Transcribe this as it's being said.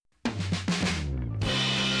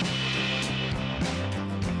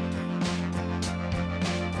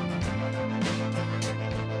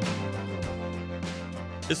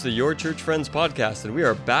It's the Your Church Friends podcast, and we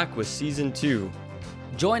are back with season 2.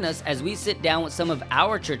 Join us as we sit down with some of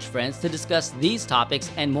our church friends to discuss these topics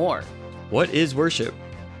and more. What is worship?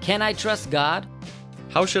 Can I trust God?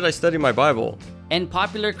 How should I study my Bible? And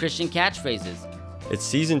popular Christian catchphrases. It's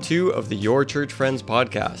season 2 of the Your Church Friends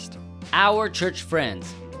podcast. Our church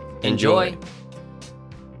friends. Enjoy.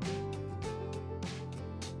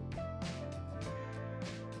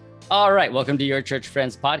 All right, welcome to Your Church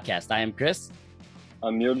Friends podcast. I am Chris.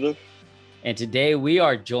 I'm Yurdif. And today we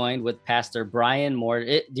are joined with Pastor Brian Moore.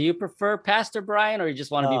 Do you prefer Pastor Brian or you just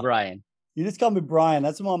want to be Brian? You just call me Brian.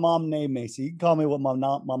 That's what my mom named me. So you can call me what my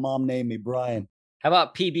mom named me, Brian. How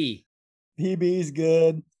about PB? PB's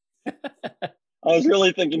good. I was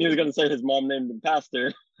really thinking he was going to say his mom named him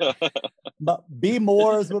Pastor. But B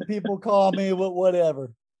Moore is what people call me,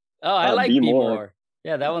 whatever. Oh, I like B Moore. Moore.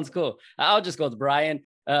 Yeah, that one's cool. I'll just go with Brian.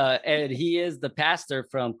 And he is the pastor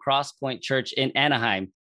from Cross Point Church in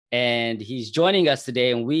Anaheim. And he's joining us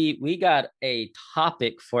today. And we got a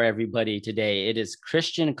topic for everybody today. It is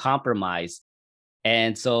Christian compromise.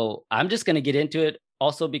 And so I'm just going to get into it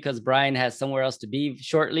also because Brian has somewhere else to be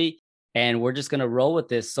shortly. And we're just going to roll with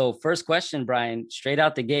this. So first question, Brian, straight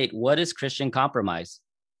out the gate, what is Christian compromise?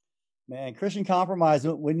 Man, Christian compromise,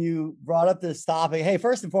 when you brought up this topic, hey,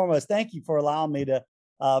 first and foremost, thank you for allowing me to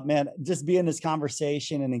just be in this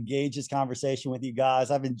conversation and engage this conversation with you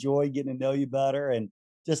guys. I've enjoyed getting to know you better and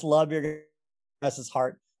just love your guys'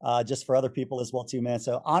 heart just for other people as well too, man.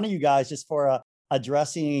 So honor you guys just for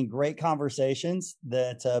addressing great conversations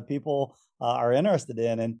that people are interested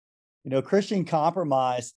in. And, Christian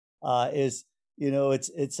compromise is,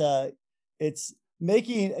 it's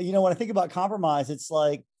making, when I think about compromise, it's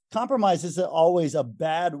like compromise isn't always a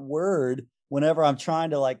bad word. Whenever I'm trying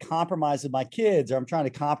to compromise with my kids, or I'm trying to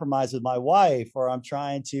compromise with my wife, or I'm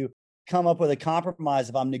trying to come up with a compromise,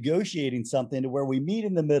 if I'm negotiating something to where we meet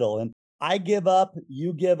in the middle and I give up,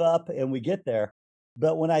 you give up, and we get there.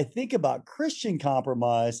 But when I think about Christian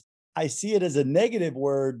compromise, I see it as a negative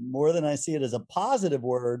word more than I see it as a positive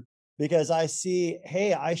word, because I see,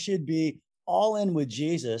 hey, I should be all in with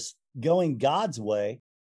Jesus, going God's way.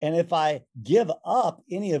 And if I give up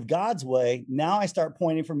any of God's way, now I start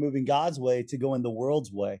pointing from moving God's way to going the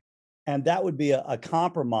world's way. And that would be a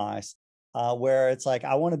compromise where it's like,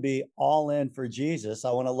 I want to be all in for Jesus.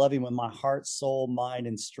 I want to love him with my heart, soul, mind,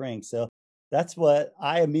 and strength. So that's what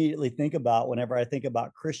I immediately think about whenever I think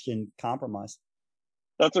about Christian compromise.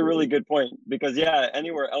 That's a really good point because,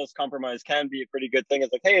 anywhere else compromise can be a pretty good thing.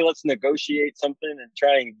 It's like, hey, let's negotiate something and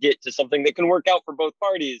try and get to something that can work out for both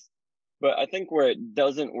parties. But I think where it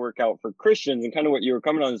doesn't work out for Christians, and kind of what you were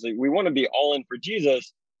coming on, is like we want to be all in for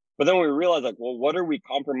Jesus, but then we realize what are we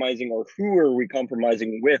compromising, or who are we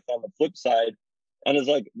compromising with on the flip side? And it's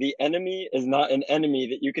like the enemy is not an enemy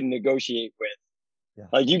that you can negotiate with. Yeah.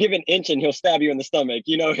 Like you give an inch and he'll stab you in the stomach.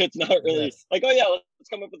 It's not really like, oh yeah, let's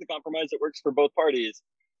come up with a compromise that works for both parties.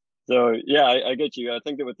 So yeah, I get you. I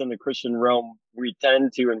think that within the Christian realm, we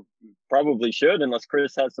tend to, and probably should, unless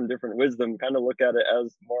Chris has some different wisdom, kind of look at it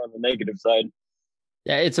as more on the negative side.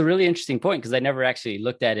 Yeah, it's a really interesting point because I never actually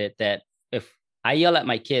looked at it that if I yell at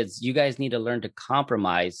my kids, you guys need to learn to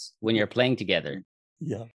compromise when you're playing together.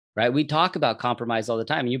 Yeah. Right. We talk about compromise all the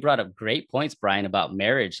time. You brought up great points, Brian, about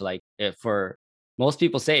marriage. Like for most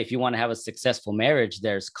people say, if you want to have a successful marriage,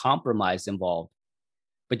 there's compromise involved,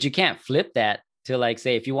 but you can't flip that to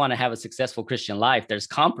say, if you want to have a successful Christian life, there's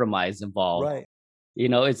compromise involved. Right.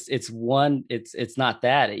 It's not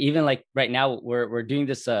that. Even like right now we're doing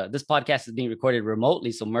this, this podcast is being recorded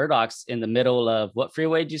remotely. So Murdoch's in the middle of what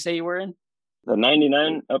freeway did you say you were in? The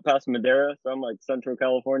 99 up past Madera. So I'm like Central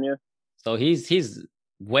California. So he's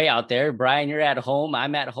way out there. Brian, you're at home.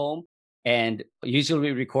 I'm at home. And usually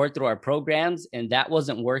we record through our programs and that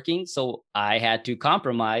wasn't working. So I had to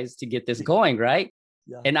compromise to get this going. Right.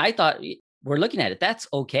 Yeah. And I thought, we're looking at it. That's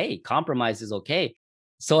okay. Compromise is okay.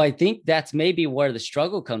 So I think that's maybe where the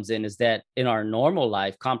struggle comes in, is that in our normal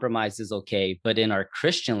life, compromise is okay. But in our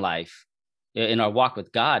Christian life, in our walk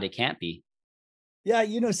with God, it can't be. Yeah.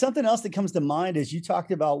 Something else that comes to mind is you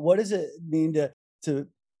talked about what does it mean to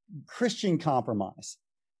Christian compromise?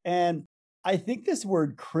 And I think this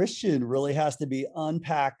word Christian really has to be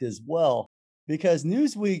unpacked as well, because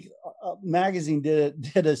Newsweek magazine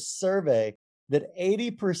did a survey that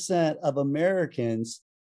 80% of Americans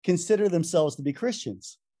consider themselves to be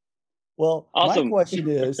Christians. Well, awesome. My question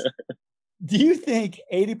is, do you think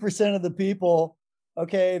 80% of the people,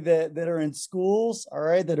 that are in schools, all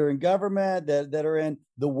right, that are in government, that are in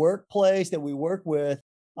the workplace that we work with,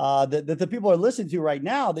 that the people are listening to right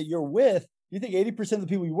now that you're with, you think 80% of the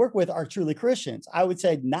people you work with are truly Christians? I would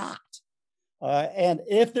say not. And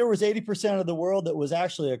if there was 80% of the world that was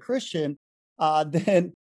actually a Christian,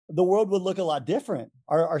 then the world would look a lot different.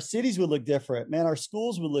 Our cities would look different. Man, our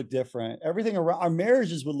schools would look different. Everything around our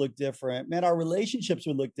marriages would look different. Man, our relationships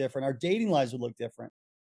would look different. Our dating lives would look different.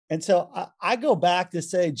 And so I go back to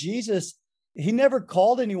say Jesus, he never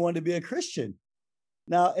called anyone to be a Christian.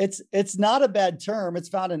 Now, it's not a bad term. It's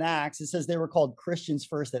found in Acts. It says they were called Christians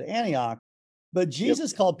first at Antioch, but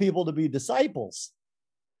Jesus called people to be disciples.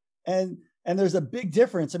 And there's a big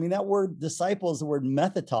difference. I mean, that word disciple is the word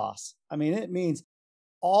methetos. I mean, it means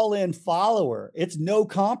all in follower. It's no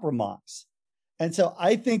compromise. And so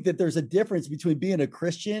I think that there's a difference between being a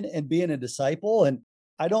Christian and being a disciple. And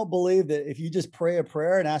I don't believe that if you just pray a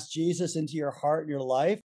prayer and ask Jesus into your heart and your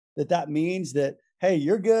life, that means that, hey,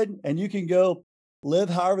 you're good and you can go live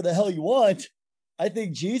however the hell you want. I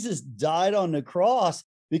think Jesus died on the cross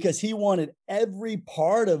because he wanted every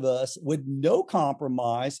part of us with no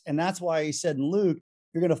compromise. And that's why he said in Luke,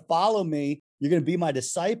 you're going to follow me. You're going to be my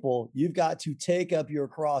disciple. You've got to take up your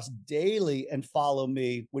cross daily and follow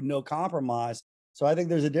me with no compromise. So I think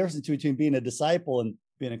there's a difference between being a disciple and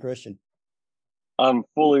being a Christian. I'm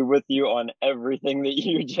fully with you on everything that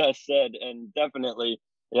you just said. And definitely,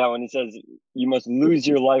 yeah, when he says you must lose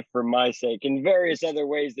your life for my sake, in various other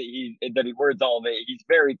ways that he words all of it, he's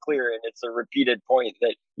very clear, and it's a repeated point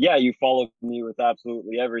that, yeah, you follow me with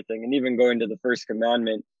absolutely everything. And even going to the first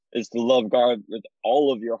commandment is to love God with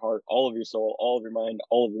all of your heart, all of your soul, all of your mind,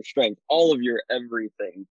 all of your strength, all of your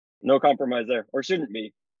everything. No compromise there, or shouldn't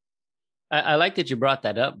be. I like that you brought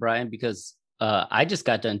that up, Brian, because I just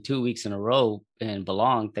got done 2 weeks in a row in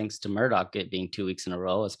Belong, thanks to Murdoch it being 2 weeks in a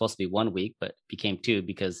row. It's supposed to be 1 week, but became two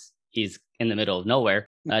because he's in the middle of nowhere,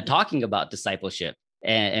 talking about discipleship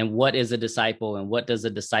and what is a disciple and what does a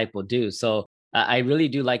disciple do. So I really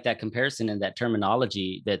do like that comparison and that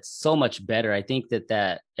terminology. That's so much better. I think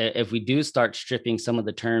that if we do start stripping some of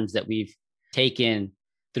the terms that we've taken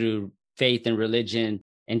through faith and religion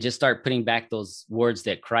and just start putting back those words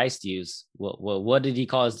that Christ used, well, what did he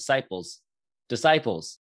call his disciples?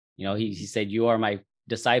 Disciples. You know, he said, you are my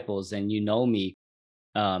disciples and you know me.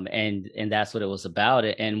 And that's what it was about.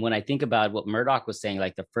 And when I think about what Murdoch was saying,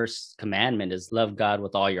 like the first commandment is love God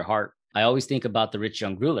with all your heart. I always think about the rich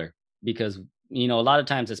young ruler because, you know, a lot of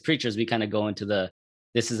times as preachers, we kind of go into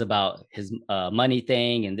this is about his money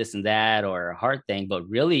thing and this and that, or a heart thing. But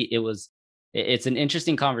really it's an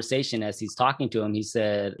interesting conversation. As he's talking to him, he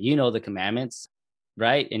said, you know, the commandments,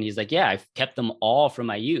 right? And he's like, yeah, I've kept them all from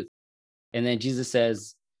my youth. And then Jesus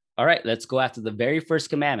says, all right, let's go after the very first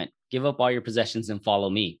commandment. Give up all your possessions and follow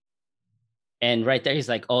me. And right there, he's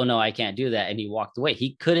like, oh, no, I can't do that. And he walked away.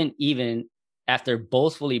 He couldn't even, after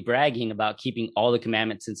boastfully bragging about keeping all the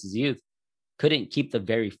commandments since his youth, couldn't keep the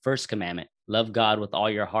very first commandment, love God with all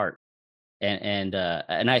your heart. So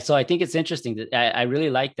I think it's interesting that I really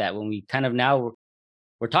like that when we kind of now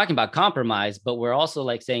we're talking about compromise, but we're also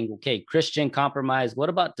like saying, okay, Christian compromise. What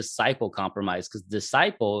about disciple compromise? Because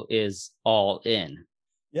disciple is all in.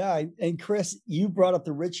 Yeah. And Chris, you brought up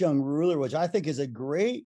the rich young ruler, which I think is a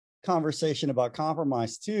great conversation about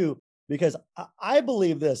compromise too, because I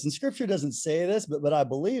believe this, and scripture doesn't say this, but I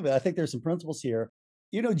believe it. I think there's some principles here.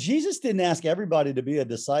 You know, Jesus didn't ask everybody to be a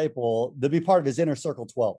disciple, to be part of his inner circle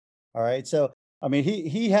 12. All right. So, I mean,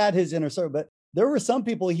 he had his inner circle, but there were some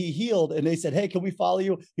people he healed and they said, hey, can we follow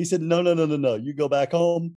you? He said, no. You go back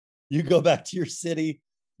home. You go back to your city.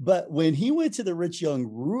 But when he went to the rich young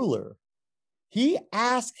ruler, he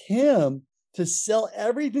asked him to sell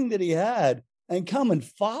everything that he had and come and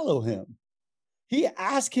follow him. He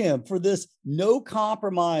asked him for this no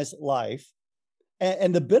compromise life.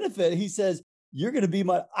 And the benefit, he says, you're going to be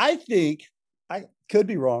I think, I could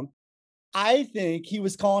be wrong. I think he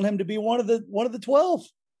was calling him to be one of the 12,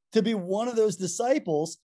 to be one of those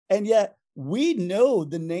disciples. And yet we know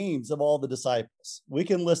the names of all the disciples. We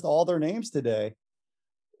can list all their names today.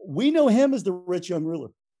 We know him as the rich young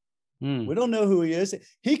ruler. We don't know who he is.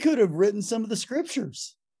 He could have written some of the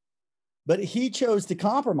scriptures, but he chose to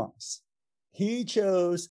compromise. He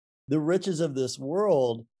chose the riches of this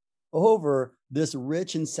world over this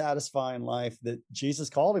rich and satisfying life that Jesus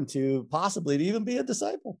called him to, possibly to even be a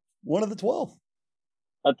disciple, one of the 12.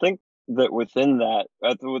 I think that within that,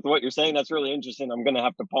 with what you're saying, that's really interesting. I'm going to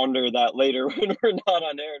have to ponder that later when we're not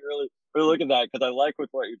on air and really look at that, because I like with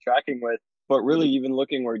what you're tracking with, but really even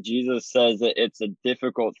looking where Jesus says that it's a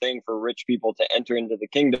difficult thing for rich people to enter into the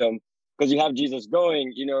kingdom, because you have Jesus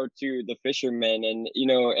going, to the fishermen and,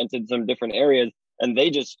 into some different areas, and they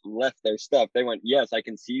just left their stuff. They went, yes, I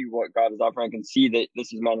can see what God is offering. I can see that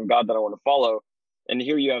this is man of God that I want to follow. And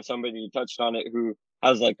here you have somebody, you touched on it, who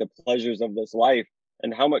has like the pleasures of this life,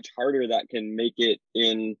 and how much harder that can make it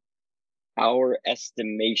in our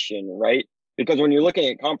estimation, right? Because when you're looking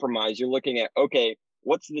at compromise, you're looking at, okay,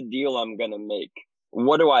 what's the deal I'm going to make?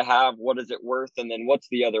 What do I have? What is it worth? And then what's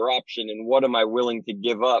the other option? And what am I willing to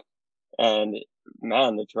give up? And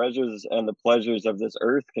man, the treasures and the pleasures of this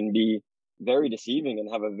earth can be very deceiving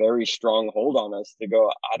and have a very strong hold on us to go,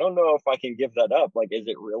 I don't know if I can give that up. Like, is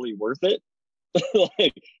it really worth it?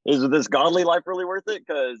 Like, is this godly life really worth it?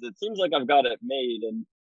 Because it seems like I've got it made. And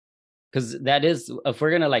because that is, if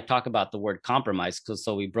we're gonna like talk about the word compromise, because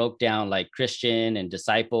so we broke down like Christian and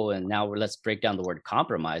disciple, and now let's break down the word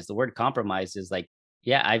compromise. The word compromise is like,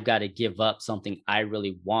 yeah, I've got to give up something I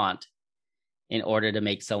really want in order to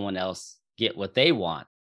make someone else get what they want.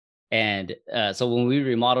 And so when we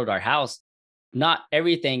remodeled our house, not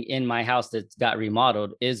everything in my house that got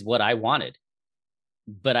remodeled is what I wanted,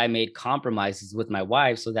 but I made compromises with my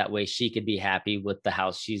wife so that way she could be happy with the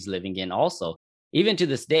house she's living in also. Even to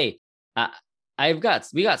this day, uh, we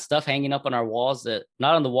got stuff hanging up on our walls, that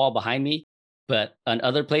not on the wall behind me, but on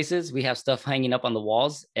other places we have stuff hanging up on the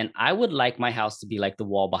walls, and I would like my house to be like the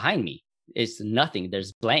wall behind me. It's nothing,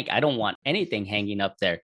 there's blank. I don't want anything hanging up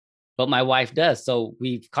there, but my wife does. So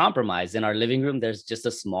we've compromised. In our living room, there's just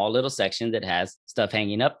a small little section that has stuff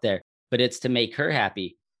hanging up there, but it's to make her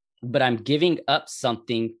happy. But I'm giving up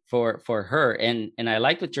something for her. And I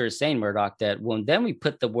like what you're saying, Murdoch, that when then we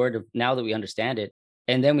put the word of, now that we understand it,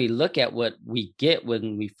 and then we look at what we get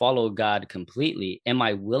when we follow God completely. Am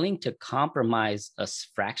I willing to compromise a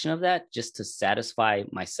fraction of that just to satisfy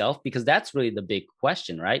myself? Because that's really the big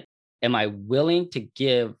question, right? Am I willing to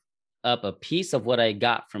give up a piece of what I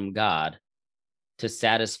got from God to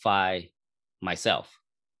satisfy myself?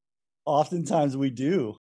 Oftentimes we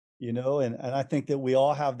do, and I think that we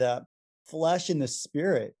all have that flesh and the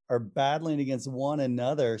spirit are battling against one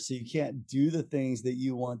another. So you can't do the things that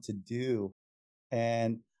you want to do.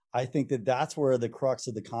 And I think that that's where the crux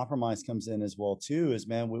of the compromise comes in as well, too, is,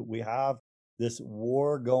 man, we have this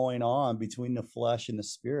war going on between the flesh and the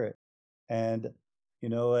spirit. And,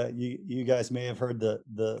 you guys may have heard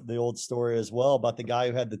the old story as well about the guy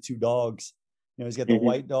who had the two dogs. He's got the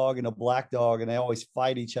white dog and a black dog, and they always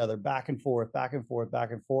fight each other back and forth, back and forth,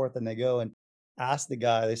 back and forth. And they go and ask the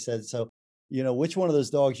guy, they said, so, which one of those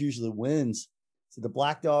dogs usually wins? So the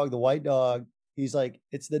black dog, the white dog. He's like,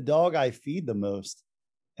 it's the dog I feed the most.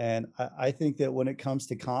 And I think that when it comes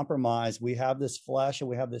to compromise, we have this flesh and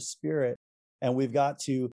we have this spirit, and we've got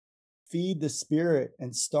to feed the spirit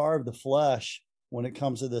and starve the flesh when it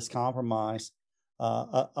comes to this compromise.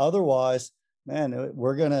 Otherwise, man,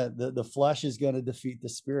 the flesh is going to defeat the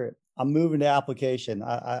spirit. I'm moving to application.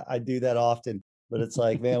 I do that often, but it's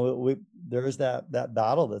like, man, there is that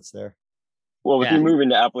battle that's there. Well, with you moving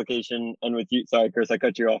to application, and with you, sorry, Chris, I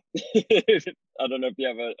cut you off. I don't know if you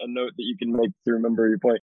have a note that you can make to remember your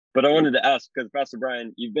point, but I wanted to ask, because Pastor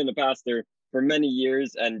Brian, you've been a pastor for many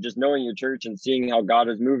years, and just knowing your church and seeing how God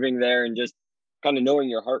is moving there, and just kind of knowing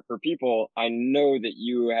your heart for people, I know that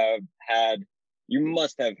you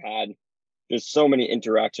must have had just so many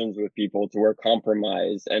interactions with people to where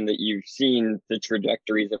compromise, and that you've seen the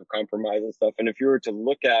trajectories of compromise and stuff. And if you were to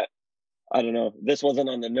look at, I don't know, this wasn't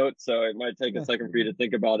on the notes, so it might take a second for you to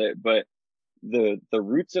think about it, but the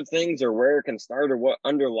roots of things, or where it can start, or what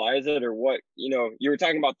underlies it, or what, you were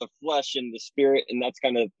talking about the flesh and the spirit, and that's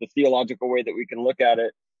kind of the theological way that we can look at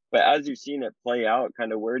it. But as you've seen it play out,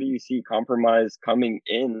 kind of where do you see compromise coming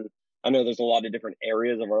in? I know there's a lot of different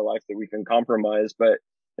areas of our life that we can compromise, but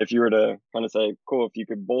if you were to kind of say, cool, if you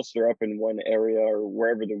could bolster up in one area or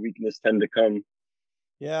wherever the weakness tend to come.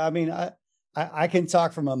 Yeah, I mean, I can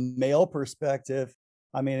talk from a male perspective.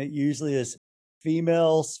 I mean, it usually is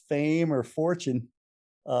females, fame, or fortune.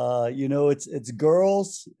 It's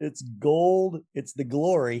girls, it's gold, it's the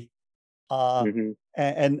glory.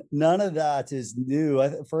 And none of that is new.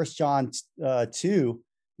 1 John 2,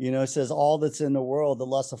 says all that's in the world, the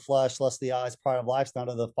lust of flesh, lust of the eyes, pride of life, is not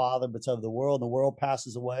of the Father, but of the world. The world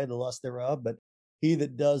passes away, the lust thereof, but he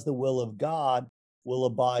that does the will of God will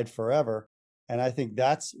abide forever. And I think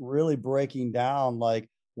that's really breaking down, like,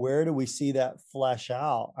 where do we see that flesh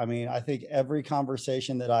out? I mean, I think every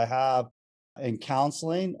conversation that I have in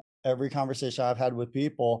counseling, every conversation I've had with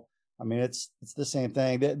people, I mean, it's the same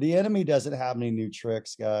thing. The enemy doesn't have any new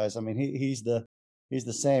tricks, guys. I mean, he's the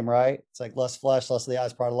same, right? It's like lust of flesh, lust of the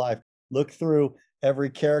eyes, pride of life. Look through every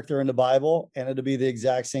character in the Bible, and it'll be the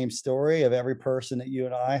exact same story of every person that you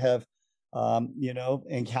and I have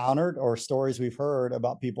encountered, or stories we've heard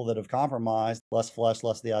about people that have compromised. Lust of flesh,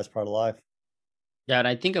 lust of the eyes, pride of life. Yeah, and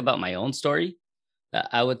I think about my own story.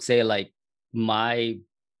 I would say, like, my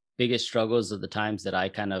biggest struggles are the times that I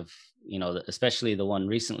kind of, especially the one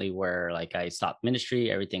recently where, like, I stopped ministry,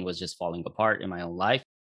 everything was just falling apart in my own life.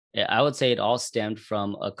 I would say it all stemmed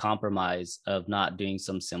from a compromise of not doing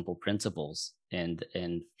some simple principles and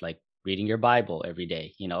like reading your Bible every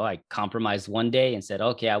day. You know, I compromised one day and said,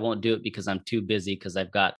 okay, I won't do it because I'm too busy because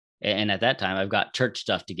I've got, and at that time I've got church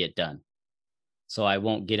stuff to get done. So I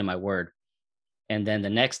won't get in my word. And then the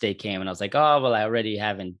next day came and I was like, oh, well, I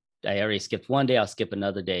already skipped one day. I'll skip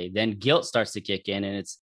another day. Then guilt starts to kick in and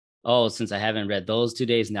it's, oh, since I haven't read those 2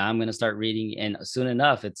 days, now I'm going to start reading. And soon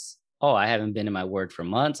enough, it's, oh, I haven't been in my word for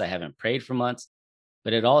months. I haven't prayed for months.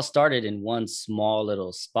 But it all started in one small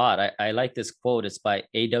little spot. I like this quote. It's by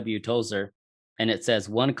A.W. Tozer. And it says,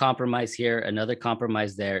 one compromise here, another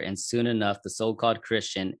compromise there. And soon enough, the so-called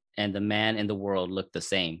Christian and the man in the world look the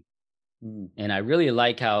same. And I really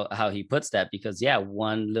like how he puts that because, yeah,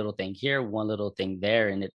 one little thing here, one little thing there.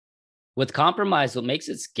 And it, with compromise, what makes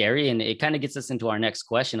it scary, and it kind of gets us into our next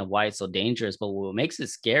question of why it's so dangerous, but what makes it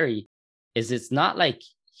scary is it's not like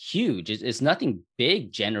huge. It's nothing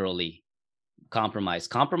big generally.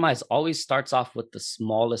 Compromise always starts off with the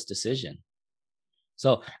smallest decision.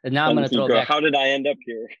 So now I'm going to throw back. How did I end up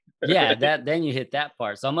here? Yeah, then you hit that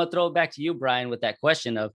part. So I'm going to throw it back to you, Brian, with that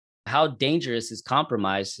question of how dangerous is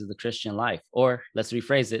compromise to the Christian life? Or let's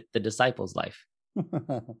rephrase it, the disciples' life.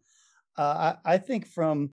 I think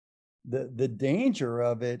from the danger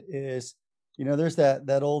of it is, you know, there's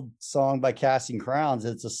that old song by Casting Crowns.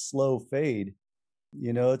 It's a slow fade.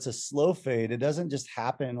 You know, it's a slow fade. It doesn't just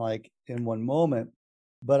happen like in one moment.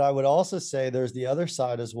 But I would also say there's the other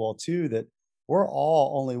side as well, too, that we're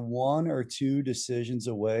all only one or two decisions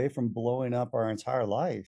away from blowing up our entire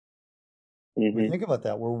life. Think about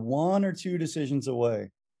that. We're one or two decisions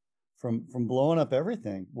away from blowing up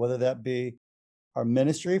everything, whether that be our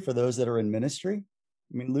ministry for those that are in ministry.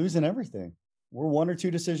 I mean, losing everything. We're one or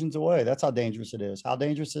two decisions away. That's how dangerous it is. How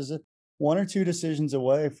dangerous is it? One or two decisions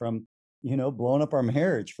away from, you know, blowing up our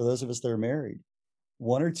marriage for those of us that are married.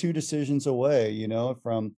 One or two decisions away, you know,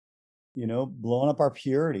 from, you know, blowing up our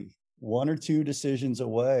purity. One or two decisions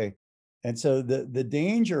away. And so the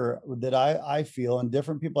danger that I feel, and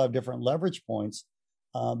different people have different leverage points,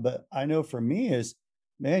 but I know for me is,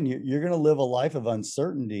 man, you're going to live a life of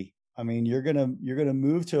uncertainty. I mean, you're going to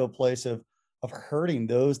move to a place of hurting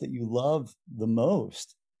those that you love the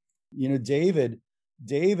most. You know, David,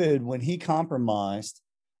 when he compromised,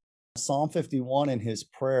 Psalm 51 in his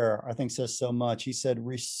prayer, I think says so much. He said,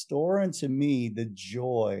 restore unto me the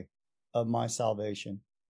joy of my salvation.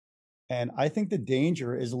 And I think the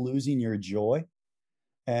danger is losing your joy.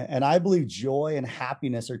 And I believe joy and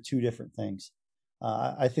happiness are two different things.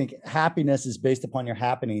 I think happiness is based upon your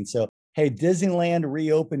happening. So, hey, Disneyland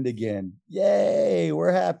reopened again. Yay,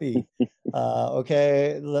 we're happy.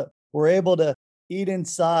 Okay, we're able to eat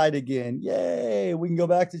inside again. Yay, we can go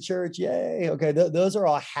back to church. Yay. Okay, those are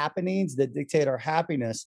all happenings that dictate our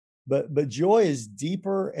happiness. But joy is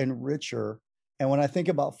deeper and richer. And when I think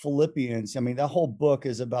about Philippians, I mean, that whole book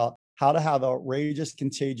is about how to have outrageous,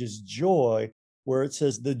 contagious joy, where it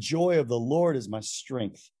says, the joy of the Lord is my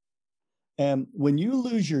strength. And when you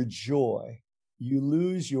lose your joy, you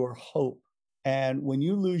lose your hope. And when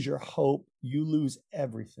you lose your hope, you lose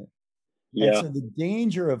everything. Yeah. And so the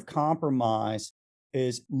danger of compromise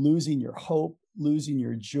is losing your hope, losing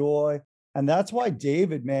your joy. And that's why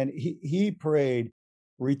David, man, he prayed,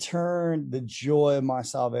 return the joy of my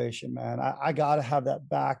salvation, man. I got to have that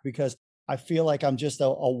back because I feel like I'm just a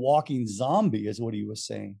walking zombie, is what he was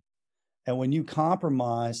saying. And when you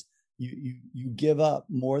compromise, you give up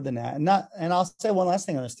more than that. And I'll say one last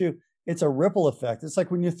thing on this too. It's a ripple effect. It's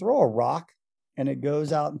like when you throw a rock and it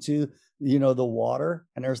goes out into, you know, the water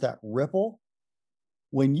and there's that ripple.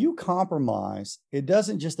 When you compromise, it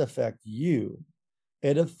doesn't just affect you,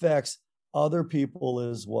 it affects other people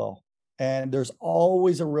as well. And there's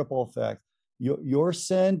always a ripple effect. Your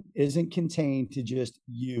sin isn't contained to just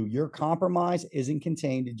you. Your compromise isn't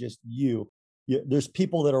contained to just you. There's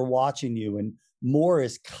people that are watching you, and more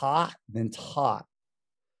is caught than taught.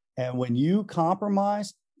 And when you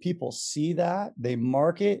compromise, people see that, they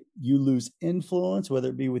mark it, you lose influence, whether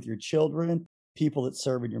it be with your children, people that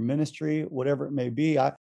serve in your ministry, whatever it may be.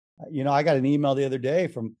 I got an email the other day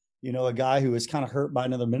from, you know, a guy who was kind of hurt by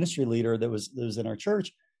another ministry leader that was in our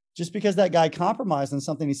church, just because that guy compromised on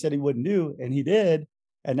something he said he wouldn't do, and he did.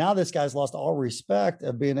 And now this guy's lost all respect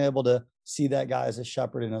of being able to see that guy as a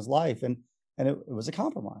shepherd in his life. And it was a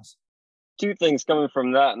compromise. Two things coming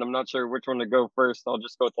from that, and I'm not sure which one to go first. I'll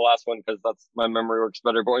just go with the last one because that's my memory works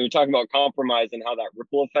better. But when you're talking about compromise and how that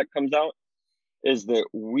ripple effect comes out, is that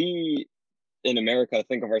we in America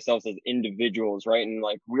think of ourselves as individuals, right? And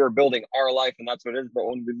like we are building our life and that's what it is. But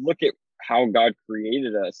when we look at how God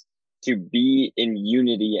created us to be in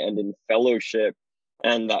unity and in fellowship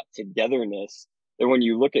and that togetherness, that when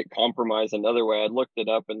you look at compromise another way, I looked it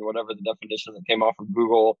up, and whatever the definition that came off of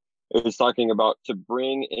Google, it was talking about to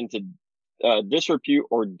bring into disrepute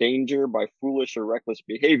or danger by foolish or reckless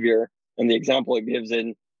behavior. And the example it gives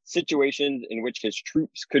in situations in which his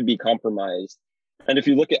troops could be compromised. And if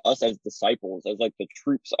you look at us as disciples, as like the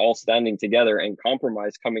troops all standing together and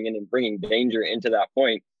compromise coming in and bringing danger into that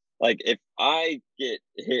point, like if I get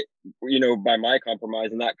hit, by my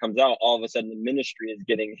compromise and that comes out, all of a sudden the ministry is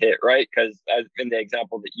getting hit, right? Because as in the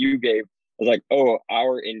example that you gave, it's like, oh,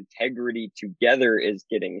 our integrity together is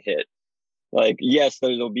getting hit. Like, yes,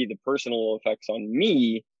 there'll be the personal effects on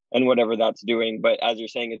me and whatever that's doing, but as you're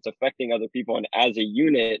saying, it's affecting other people. And as a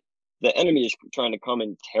unit, the enemy is trying to come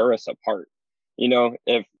and tear us apart.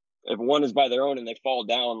 If one is by their own and they fall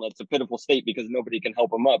down, that's a pitiful state because nobody can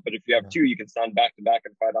help them up. But if you have two, you can stand back to back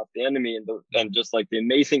and fight off the enemy. And just like the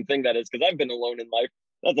amazing thing that is, because I've been alone in life,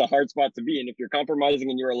 that's a hard spot to be. And if you're compromising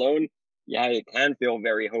and you're alone, yeah, it can feel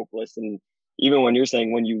very hopeless. And even when you're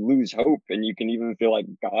saying when you lose hope and you can even feel like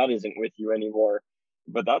God isn't with you anymore.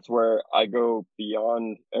 But that's where I go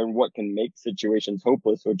beyond and what can make situations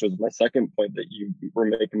hopeless, which was my second point that you were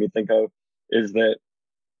making me think of, is that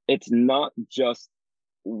it's not just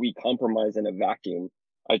we compromise in a vacuum.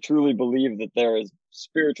 I truly believe that there is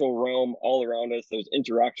spiritual realm all around us. There's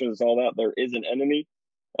interactions, all that. There is an enemy.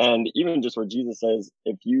 And even just where Jesus says,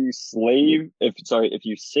 if you sin,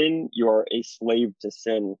 you are a slave to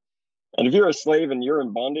sin. And if you're a slave and you're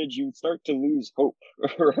in bondage, you start to lose hope,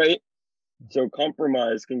 right? So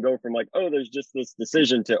compromise can go from like, oh, there's just this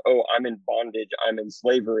decision to, oh, I'm in bondage, I'm in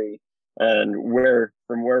slavery. And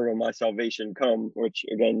from where will my salvation come? Which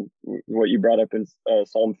again, what you brought up in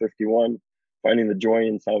Psalm 51, finding the joy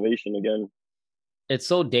in salvation again. It's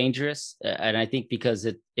so dangerous. And I think because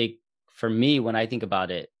it for me, when I think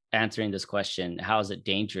about it, answering this question, how is it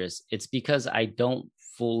dangerous? It's because I don't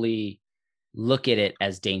fully look at it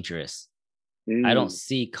as dangerous. I don't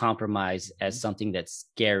see compromise as something that's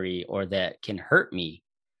scary or that can hurt me.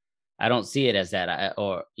 I don't see it as that.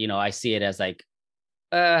 I see it as like,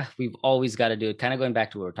 we've always got to do it. Kind of going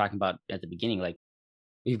back to what we were talking about at the beginning, like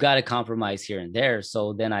we've got to compromise here and there.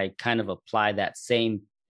 So then I kind of apply that same.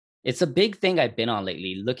 It's a big thing I've been on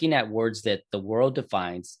lately, looking at words that the world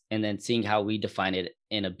defines and then seeing how we define it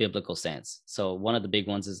in a biblical sense. So one of the big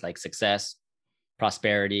ones is like success,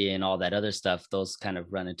 prosperity, and all that other stuff. Those kind of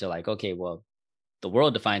run into like, okay, well, the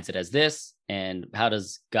world defines it as this, and how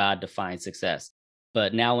does God define success?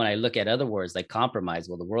 But now when I look at other words like compromise,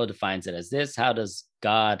 well, the world defines it as this. How does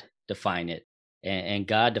God define it? And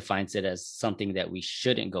God defines it as something that we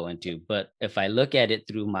shouldn't go into. But if I look at it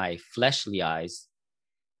through my fleshly eyes,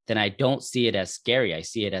 then I don't see it as scary. I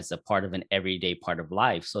see it as a part of an everyday part of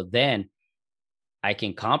life. So then I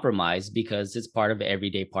can compromise because it's part of an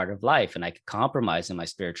everyday part of life. And I can compromise in my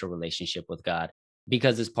spiritual relationship with God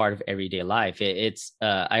because it's part of everyday life.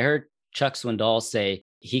 I heard Chuck Swindoll say,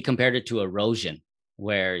 he compared it to erosion,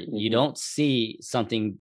 where you don't see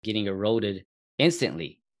something getting eroded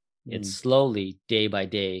instantly. It's slowly, day by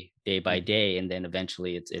day, and then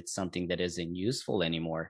eventually it's something that isn't useful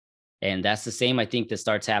anymore. And that's the same, I think, that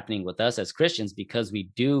starts happening with us as Christians, because we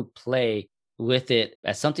do play with it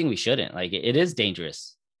as something we shouldn't. Like, it is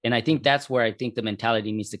dangerous. And I think that's where I think the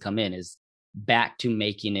mentality needs to come in, is back to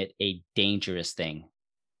making it a dangerous thing.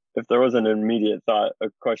 If there was an immediate thought, a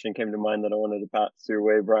question came to mind that I wanted to pass your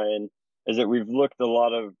way, Brian, is that we've looked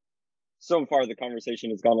so far the conversation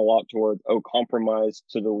has gone a lot towards, compromise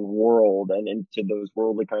to the world and into those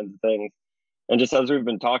worldly kinds of things. And just as we've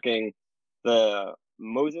been talking, the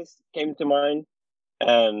Moses came to mind,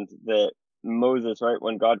 and that Moses, right,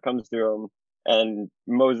 when God comes to him, and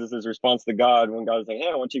Moses' response to God when God is like, hey,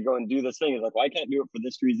 I want you to go and do this thing. He's like, well, I can't do it for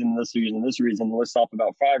this reason, this reason, this reason. Lists off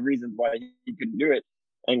about 5 reasons why he couldn't do it.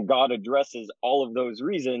 And God addresses all of those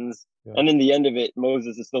reasons. Yeah. And in the end of it,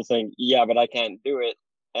 Moses is still saying, yeah, but I can't do it.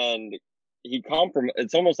 And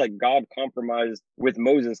it's almost like God compromised with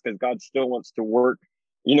Moses, because God still wants to work,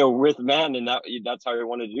 with man. And that's how he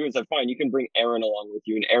wanted to do it. He said, fine, you can bring Aaron along with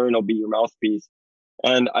you, and Aaron will be your mouthpiece.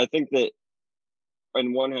 And I think that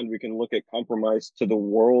on one hand, we can look at compromise to the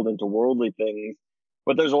world and to worldly things,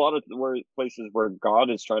 but there's a lot of places where God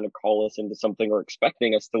is trying to call us into something, or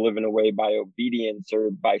expecting us to live in a way by obedience or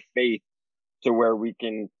by faith, to where we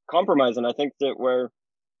can compromise. And I think that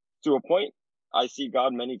to a point, I see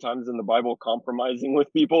God many times in the Bible compromising with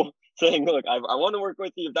people, saying, look, I want to work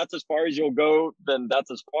with you. If that's as far as you'll go, then that's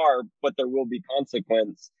as far, but there will be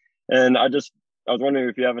consequence. And I was wondering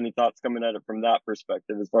if you have any thoughts coming at it from that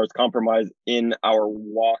perspective, as far as compromise in our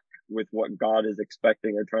walk with what God is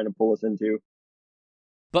expecting or trying to pull us into.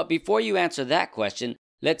 But before you answer that question,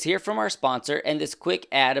 Let's hear from our sponsor and this quick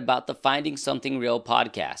ad about the Finding Something Real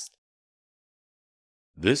podcast.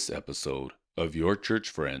 This episode of Your Church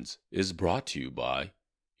Friends is brought to you by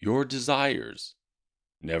Your Desires,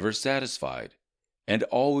 never satisfied and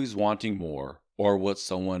always wanting more or what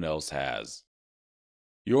someone else has.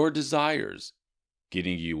 Your Desires,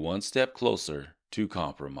 getting you one step closer to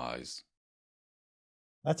compromise.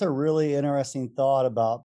 That's a really interesting thought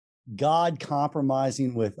about God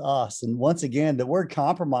compromising with us. And once again, the word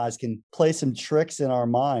compromise can play some tricks in our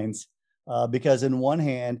minds because in one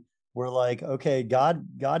hand, we're like, okay, God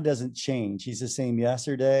doesn't change. He's the same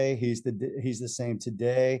yesterday. He's the same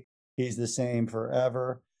today. He's the same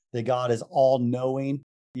forever. That God is all knowing.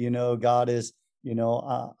 God is,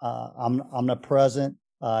 omnipresent.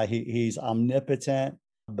 He's omnipotent.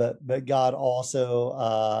 But God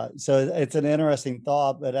also, so it's an interesting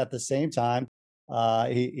thought, but at the same time,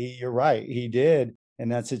 you're right. He did in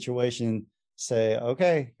that situation say,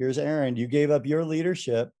 okay, here's Aaron, you gave up your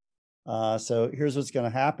leadership. So here's what's going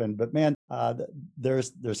to happen. But man,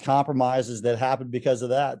 there's compromises that happen because of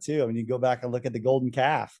that too. I mean, you go back and look at the golden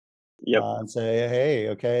calf and say, hey,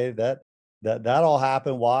 okay, that all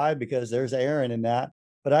happened. Why? Because there's Aaron in that.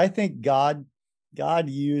 But I think God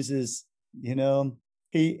uses,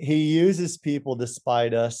 He uses people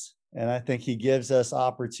despite us. And I think he gives us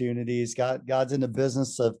opportunities. God's in the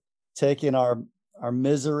business of taking our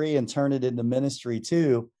misery and turn it into ministry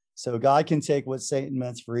too. So God can take what Satan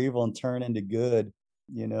meant for evil and turn into good,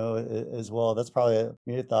 as well. That's probably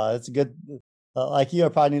a thought. It's a good, like you, I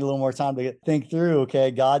probably need a little more time to think through. Okay,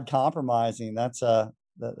 God compromising. That's an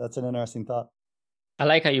interesting thought. I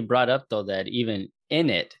like how you brought up though that even in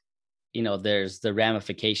it, there's the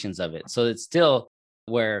ramifications of it. So it's still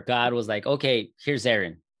where God was like, okay, here's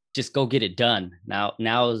Aaron, just go get it done. Now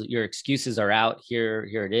your excuses are out. Here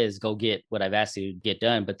it is. Go get what I've asked you to get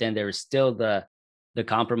done. But then there was still the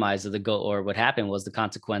compromise of the goat, or what happened was the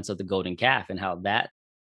consequence of the golden calf and how that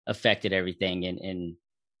affected everything and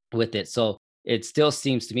with it. So it still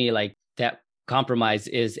seems to me like that compromise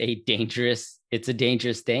is a dangerous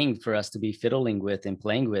thing for us to be fiddling with and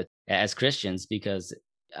playing with as Christians, because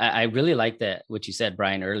I really like that, what you said,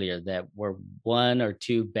 Brian, earlier, that we're one or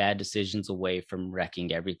two bad decisions away from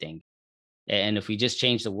wrecking everything. And if we just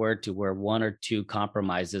change the word to we're one or two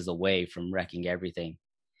compromises away from wrecking everything,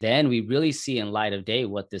 then we really see in light of day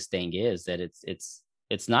what this thing is, that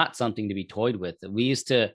it's not something to be toyed with. I used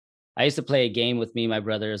to play a game with me and my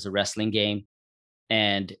brother, as a wrestling game.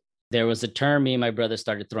 And there was a term me and my brother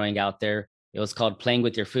started throwing out there. It was called playing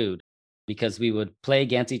with your food, because we would play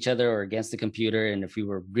against each other or against the computer. And if we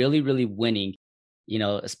were really, really winning,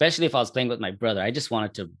 especially if I was playing with my brother, I just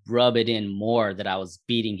wanted to rub it in more that I was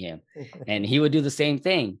beating him. And he would do the same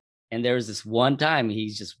thing. And there was this one time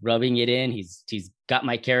he's just rubbing it in. He's got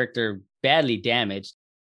my character badly damaged.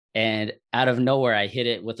 And out of nowhere, I hit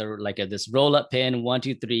it with this roll up pin, 1,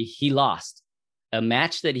 2, 3. He lost a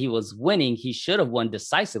match that he was winning. He should have won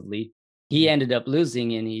decisively. He ended up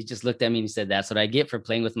losing, and he just looked at me and he said, "That's what I get for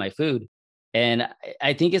playing with my food." And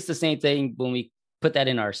I think it's the same thing when we put that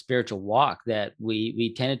in our spiritual walk, that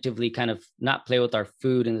we tentatively kind of not play with our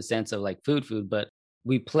food in the sense of like food, but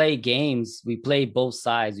we play games. We play both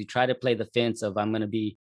sides. We try to play the fence of I'm going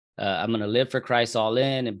to live for Christ all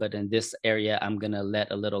in, but in this area, I'm going to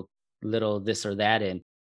let a little this or that in.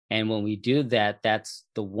 And when we do that, that's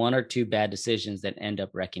the one or two bad decisions that end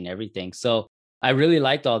up wrecking everything. So I really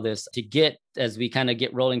liked all this to get, as we kind of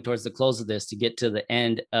get rolling towards the close of this, to get to the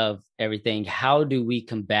end of everything. How do we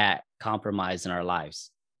combat compromise in our lives?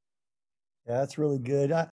 Yeah, that's really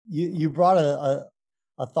good. You brought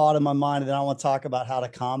a thought in my mind, and I want to talk about how to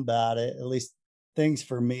combat it, at least things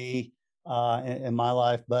for me in my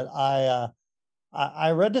life. But I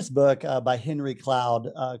read this book by Henry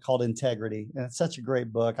Cloud called Integrity, and it's such a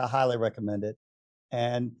great book. I highly recommend it.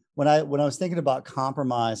 And when I was thinking about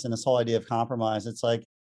compromise and this whole idea of compromise, it's like,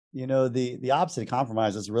 the opposite of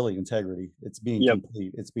compromise is really integrity. It's being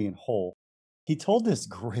complete. It's being whole. He told this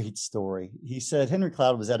great story. He said Henry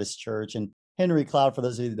Cloud was at his church, and Henry Cloud, for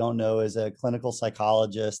those of you that don't know, is a clinical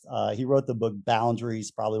psychologist. He wrote the book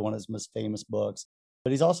Boundaries, probably one of his most famous books,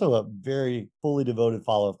 but he's also a very fully devoted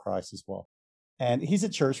follower of Christ as well. And he's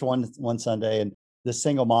at church one Sunday, and this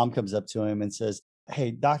single mom comes up to him and says,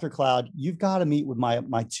 "Hey, Dr. Cloud, you've got to meet with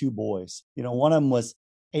my two boys. One of them was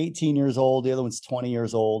 18 years old. The other one's 20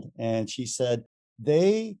 years old." And she said,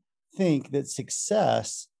 they think that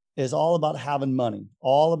success is all about having money,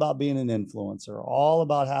 all about being an influencer, all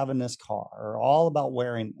about having this car, or all about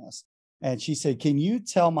wearing this. And she said, "Can you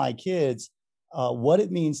tell my kids what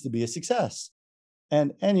it means to be a success?"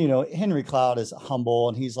 And Henry Cloud is humble,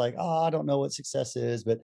 and he's like, "Oh, I don't know what success is,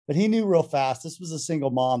 but But he knew real fast this was a single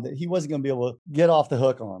mom that he wasn't going to be able to get off the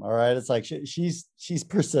hook on. All right. It's like she's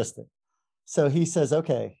persistent. So he says,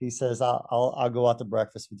 okay, he says, I'll go out to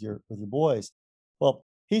breakfast with your boys. Well,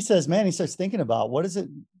 he says, man, he starts thinking about what does it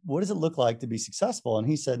look like to be successful? And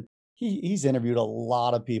he said, he's interviewed a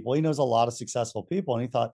lot of people. He knows a lot of successful people. And he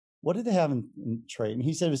thought, what did they have in trade? And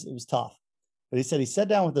he said it was tough. But he said he sat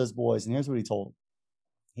down with those boys, and here's what he told them.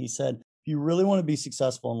 He said, if you really want to be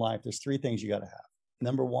successful in life, there's three things you got to have.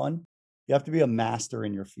 Number one, you have to be a master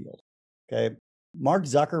in your field. Okay. Mark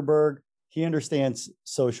Zuckerberg, he understands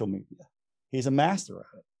social media. He's a master of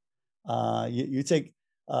it. You take,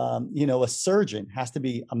 a surgeon has to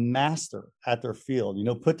be a master at their field,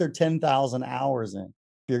 put their 10,000 hours in.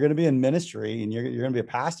 If you're going to be in ministry and you're going to be a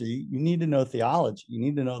pastor, you need to know theology. You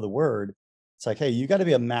need to know the word. It's like, hey, you got to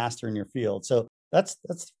be a master in your field. So that's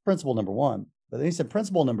principle number one. But then he said,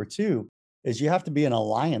 principle number two is you have to be an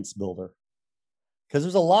alliance builder. Because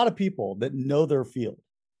there's a lot of people that know their field,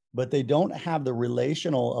 but they don't have the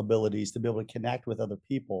relational abilities to be able to connect with other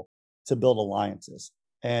people to build alliances.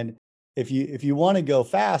 And if you want to go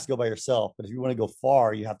fast, go by yourself. But if you want to go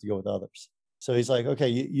far, you have to go with others. So he's like, okay,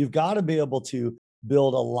 you've got to be able to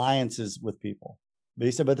build alliances with people. But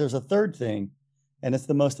he said, but there's a third thing, and it's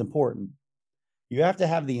the most important. You have to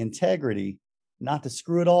have the integrity not to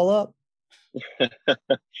screw it all up.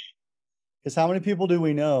 Because how many people do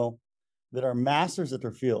we know that are masters at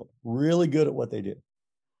their field, really good at what they do,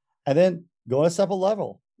 and then go a step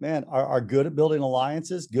level, man, are good at building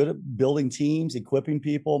alliances, good at building teams, equipping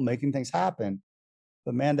people, making things happen.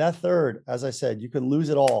 But man, that third, as I said, you can lose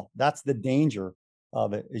it all. That's the danger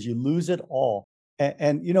of it, is you lose it all.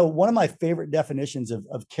 And one of my favorite definitions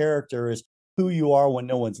of character is who you are when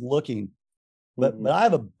no one's looking. But I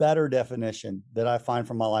have a better definition that I find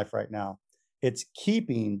from my life right now. It's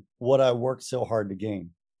keeping what I worked so hard to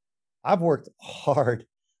gain. I've worked hard,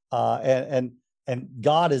 and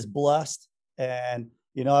God is blessed. And,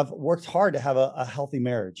 I've worked hard to have a healthy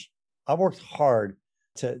marriage. I've worked hard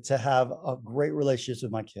to have a great relationship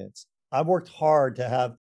with my kids. I've worked hard to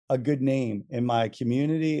have a good name in my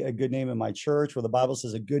community, a good name in my church, where the Bible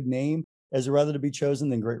says a good name is rather to be chosen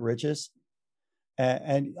than great riches.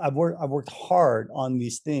 And I've worked hard on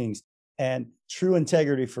these things. And true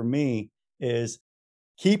integrity for me is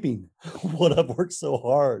keeping what I've worked so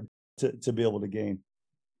hard to be able to gain.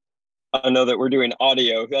 I know that we're doing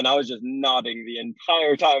audio, and I was just nodding the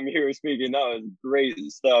entire time you were speaking. That was great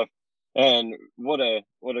stuff. And what a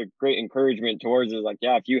great encouragement towards it. Like,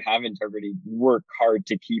 yeah, if you have integrity, work hard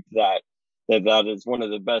to keep that. That is one of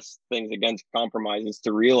the best things against compromise, is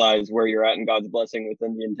to realize where you're at in God's blessing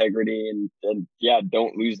within the integrity, and yeah,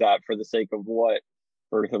 don't lose that for the sake of what,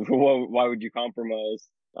 or why would you compromise?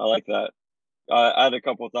 I like that. I had a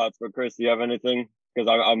couple of thoughts, but Chris, do you have anything? Because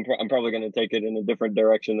I'm probably going to take it in a different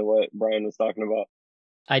direction than what Brian was talking about.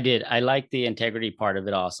 I did. I like the integrity part of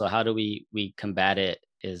it also. How do we combat it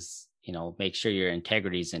is, make sure your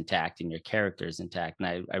integrity is intact and your character is intact.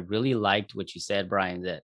 And I really liked what you said, Brian,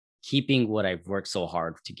 that keeping what I've worked so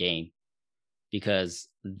hard to gain, because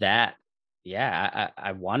that, yeah,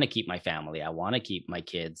 I want to keep my family. I want to keep my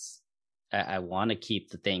kids. I want to keep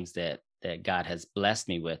the things that God has blessed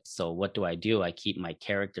me with. So what do? I keep my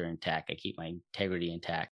character intact. I keep my integrity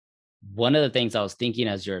intact. One of the things I was thinking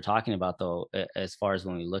as you're talking about, though, as far as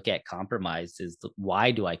when we look at compromise, is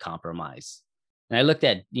why do I compromise? And I looked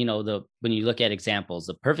at, when you look at examples,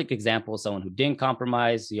 the perfect example is someone who didn't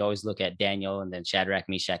compromise. You always look at Daniel and then Shadrach,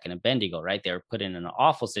 Meshach, and Abednego, right? They were put in an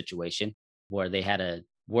awful situation where they had to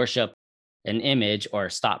worship an image or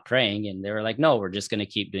stop praying. And they were like, no, we're just going to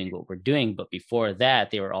keep doing what we're doing. But before that,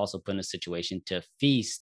 they were also put in a situation to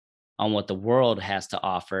feast on what the world has to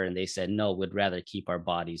offer. And they said, no, we'd rather keep our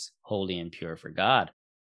bodies holy and pure for God.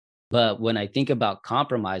 But when I think about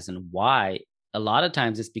compromise and why, a lot of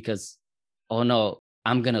times it's because, oh no,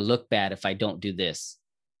 I'm going to look bad if I don't do this.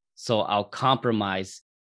 So I'll compromise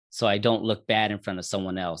so I don't look bad in front of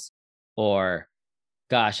someone else. Or,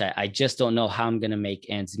 gosh, I just don't know how I'm going to make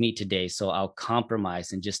ends meet today. So I'll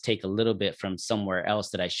compromise and just take a little bit from somewhere else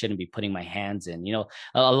that I shouldn't be putting my hands in.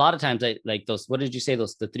 A lot of times I like those, what did you say?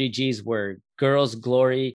 The 3 G's were girls,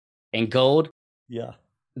 glory, and gold. Yeah.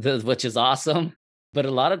 Which is awesome. But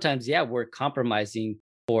a lot of times, yeah, we're compromising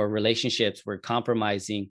for relationships. We're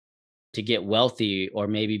compromising to get wealthy, or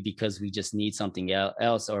maybe because we just need something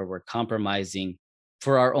else, or we're compromising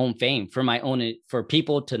for our own fame, for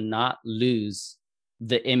people to not lose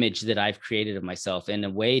the image that I've created of myself. And a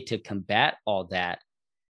way to combat all that,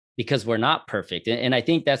 because we're not perfect. And I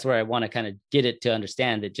think that's where I want to kind of get it to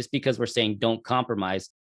understand that just because we're saying don't compromise,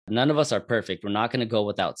 none of us are perfect. We're not going to go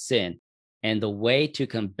without sin. And the way to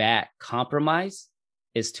combat compromise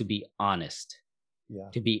is to be honest, Yeah.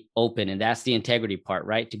 to be open. And that's the integrity part,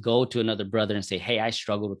 right? To go to another brother and say, hey, I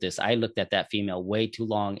struggled with this. I looked at that female way too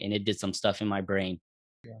long and it did some stuff in my brain.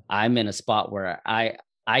 Yeah. I'm in a spot where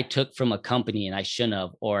I took from a company and I shouldn't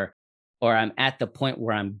have, or I'm at the point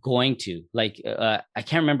where I'm going to, like, I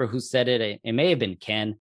can't remember who said it. It may have been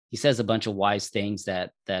Ken. He says a bunch of wise things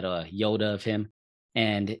that Yoda of him,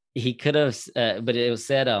 and he could have, but it was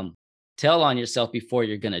said, tell on yourself before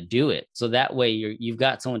you're going to do it. So that way you've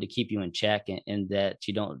got someone to keep you in check, and that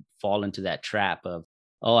you don't fall into that trap of,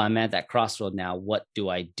 oh, I'm at that crossroad now. What do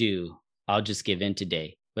I do? I'll just give in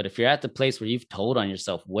today. But if you're at the place where you've told on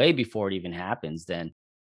yourself way before it even happens, then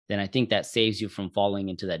I think that saves you from falling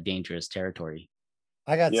into that dangerous territory.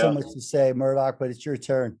 I got so much to say, Murdoch, but it's your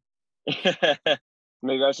turn.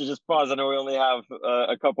 Maybe I should just pause. I know we only have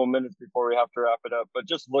a couple minutes before we have to wrap it up, but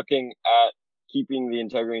just looking at keeping the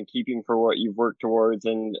integrity and keeping for what you've worked towards,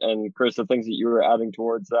 and Chris, the things that you were adding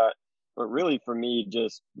towards that. But really for me,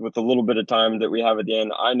 just with a little bit of time that we have at the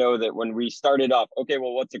end, I know that when we started off, okay,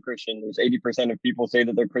 well, what's a Christian? There's 80% of people say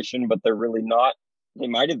that they're Christian, but they're really not. They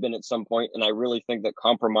might have been at some point, and I really think that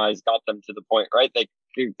compromise got them to the point, right? They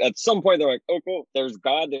at some point they're like, oh, cool, there's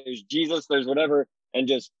God, there's Jesus, there's whatever, and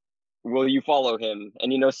just, will you follow him?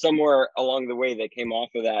 And somewhere along the way they came off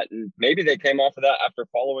of that, and maybe they came off of that after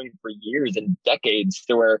following for years and decades,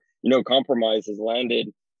 to where compromise has landed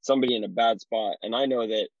somebody in a bad spot. And I know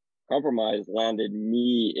that compromise landed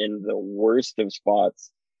me in the worst of spots.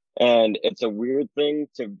 And it's a weird thing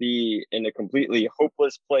to be in a completely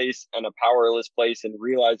hopeless place and a powerless place and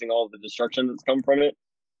realizing all the destruction that's come from it.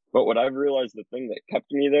 But what I've realized, the thing that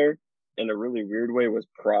kept me there in a really weird way, was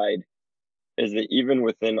pride. Is that even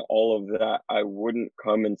within all of that, I wouldn't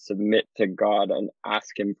come and submit to God and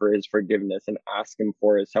ask him for his forgiveness and ask him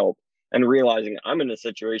for his help, and realizing I'm in a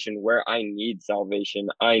situation where I need salvation.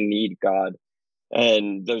 I need God.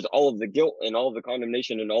 And there's all of the guilt and all of the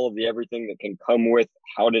condemnation and all of the everything that can come with,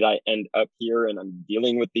 how did I end up here? And I'm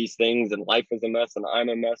dealing with these things, and life is a mess, and I'm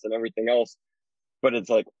a mess, and everything else. But it's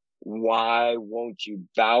like, why won't you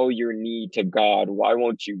bow your knee to God? Why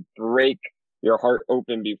won't you break your heart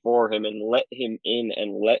open before him and let him in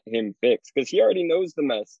and let him fix? Because he already knows the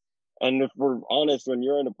mess. And if we're honest, when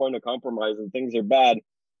you're in a point of compromise and things are bad,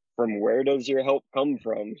 from where does your help come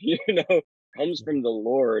from? Comes from the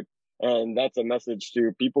Lord. And that's a message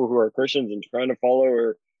to people who are Christians and trying to follow,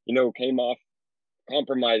 or came off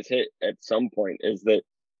compromise hit at some point, is that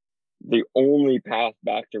the only path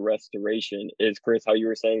back to restoration is, Chris, how you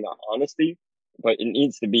were saying, that honesty. But you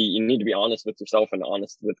need to be honest with yourself and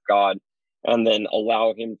honest with God, and then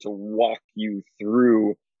allow him to walk you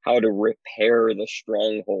through how to repair the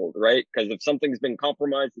stronghold, right? Because if something's been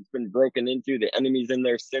compromised, it's been broken into, the enemy's in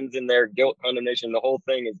there, sin's in there, guilt, condemnation, the whole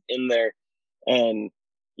thing is in there. And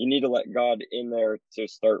you need to let God in there to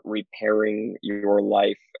start repairing your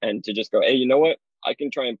life, and to just go, hey, you know what? I can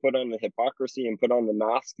try and put on the hypocrisy and put on the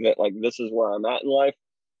mask that, like, this is where I'm at in life,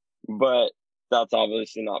 but that's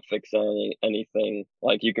obviously not fixing anything.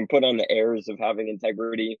 Like, you can put on the airs of having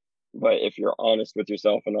integrity, but if you're honest with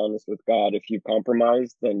yourself and honest with God, if you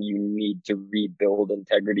compromise, then you need to rebuild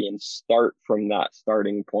integrity and start from that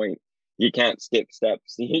starting point. You can't skip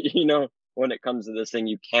steps. When it comes to this thing,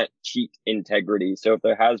 you can't cheat integrity. So if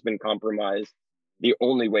there has been compromise, the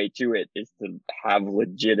only way to it is to have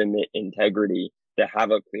legitimate integrity, to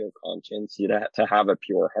have a clear conscience, to have a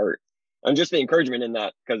pure heart. And just the encouragement in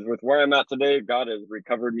that, because with where I'm at today, God has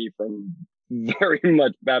recovered me from very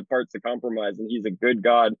much bad parts of compromise, and he's a good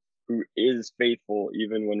God who is faithful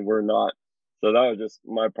even when we're not. So that was just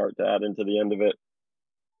my part to add into the end of it.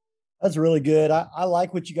 That's really good. I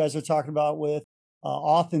like what you guys are talking about with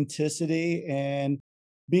authenticity and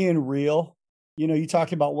being real. You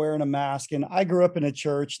talked about wearing a mask, and I grew up in a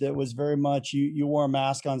church that was very much, you wore a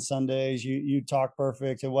mask on Sundays, you talk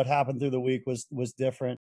perfect, and what happened through the week was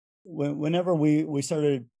different. Whenever we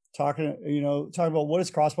started talking about what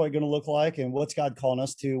is Crosspoint going to look like and what's God calling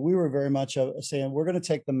us to, we were very much saying we're going to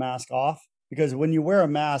take the mask off, because when you wear a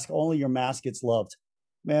mask, only your mask gets loved.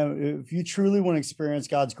 Man, if you truly want to experience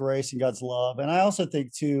God's grace and God's love. And I also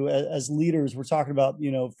think too, as leaders, we're talking about,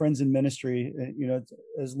 friends in ministry,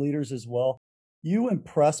 as leaders as well, you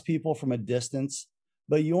impress people from a distance,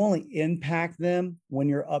 but you only impact them when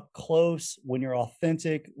you're up close, when you're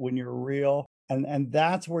authentic, when you're real. And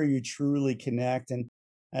that's where you truly connect. And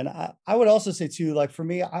I would also say too, like for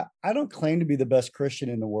me, I don't claim to be the best Christian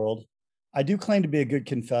in the world. I do claim to be a good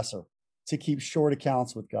confessor, to keep short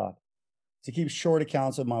accounts with God, to keep short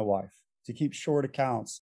accounts with my wife, to keep short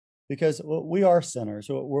accounts, because we are sinners.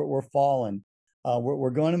 We're fallen. We're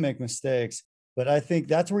going to make mistakes. But I think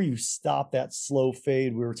that's where you stop that slow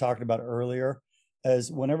fade we were talking about earlier.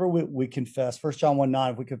 as whenever we confess, 1 John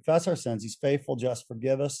 1:9, if we confess our sins, he's faithful, just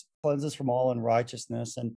forgive us, cleanse us from all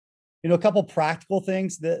unrighteousness. And, a couple practical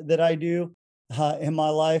things that I do in my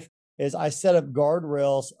life is I set up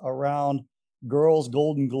guardrails around girls'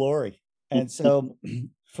 golden glory. And so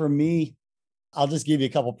for me, I'll just give you a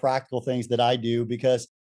couple practical things that I do because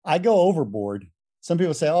I go overboard. Some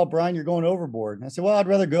people say, "Oh, Brian, you're going overboard." And I say, "Well, I'd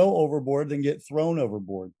rather go overboard than get thrown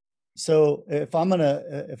overboard." So if I'm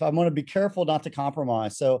gonna be careful not to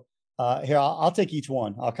compromise. So here, I'll take each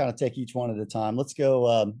one. I'll kind of take each one at a time. Let's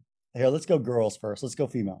go here. Let's go girls first. Let's go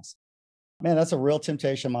females. Man, that's a real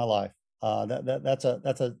temptation in my life. That's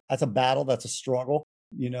a battle. That's a struggle.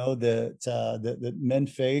 That men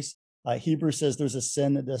face. Hebrews says there's a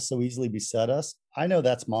sin that does so easily beset us. I know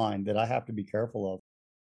that's mine that I have to be careful of.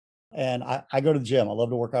 And I go to the gym. I love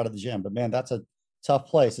to work out at the gym, but man, that's a tough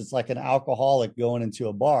place. It's like an alcoholic going into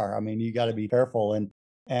a bar. I mean, you got to be careful. And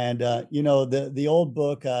the old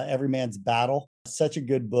book, Every Man's Battle, such a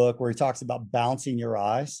good book where he talks about balancing your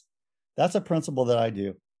eyes. That's a principle that I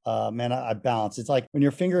do. I balance. It's like when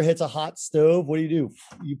your finger hits a hot stove, what do?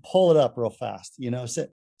 You pull it up real fast.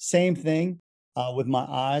 Same thing with my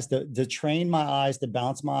eyes, to train my eyes, to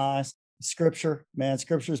balance my eyes. Scripture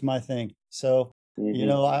is my thing. So,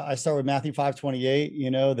 I start with Matthew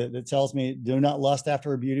 5:28, that tells me, do not lust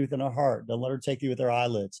after a beauty within our heart. Don't let her take you with her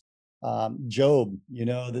eyelids. Job,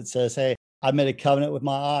 that says, hey, I made a covenant with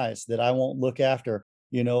my eyes that I won't look after,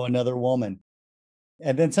 another woman.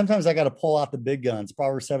 And then sometimes I got to pull out the big guns.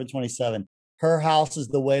 Proverbs 7:27. Her house is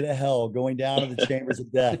the way to hell, going down to the chambers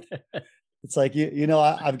of death. It's like,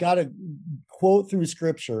 I've got to quote through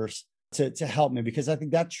scriptures to help me, because I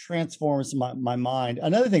think that transforms my mind.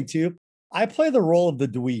 Another thing too, I play the role of the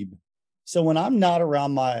dweeb. So when I'm not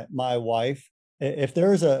around my wife, if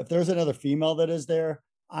there's another female that is there,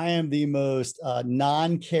 I am the most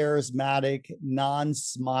non-charismatic,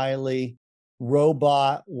 non-smiley,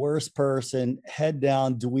 robot, worst person, head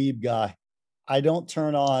down dweeb guy. I don't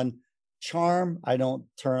turn on charm. I don't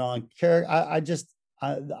turn on character.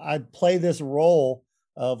 I play this role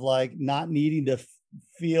of like not needing to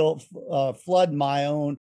flood my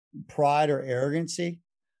own pride or arrogancy.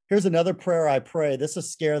 Here's another prayer I pray. This will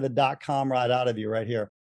scare the .com right out of you right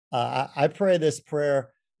here. I pray this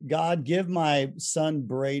prayer. God, give my son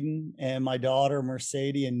Braden and my daughter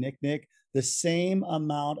Mercedes and Nick the same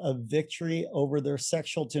amount of victory over their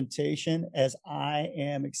sexual temptation as I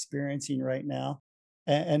am experiencing right now.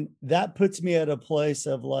 And that puts me at a place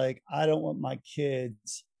of like, I don't want my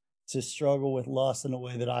kids to struggle with lust in a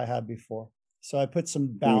way that I had before. So I put some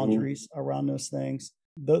boundaries around those things.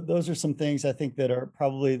 Those are some things I think that are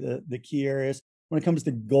probably the key areas when it comes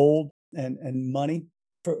to gold and money.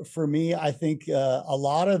 For me, I think a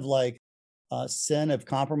lot of sin of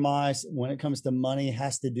compromise when it comes to money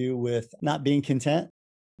has to do with not being content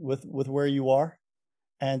with where you are.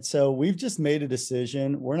 And so we've just made a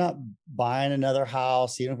decision. We're not buying another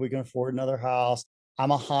house, even if we can afford another house.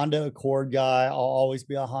 I'm a Honda Accord guy. I'll always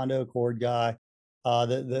be a Honda Accord guy.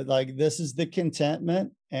 This is the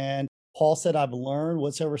contentment. And Paul said, I've learned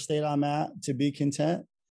whatsoever state I'm at to be content.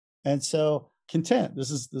 And so content,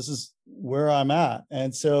 this is where I'm at.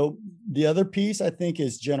 And so the other piece I think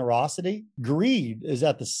is generosity. Greed is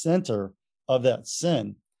at the center of that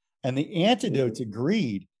sin. And the antidote to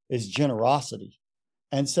greed is generosity.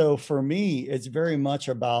 And so for me, it's very much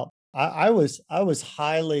about, I was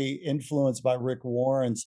highly influenced by Rick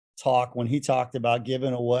Warren's talk when he talked about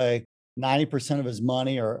giving away 90% of his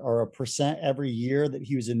money or a percent every year that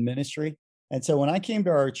he was in ministry. And so when I came to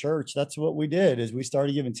our church, that's what we did is we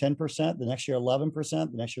started giving 10%, the next year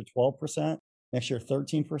 11%, the next year 12%, next year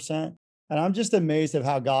 13%. And I'm just amazed at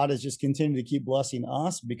how God has just continued to keep blessing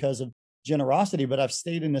us because of generosity. But I've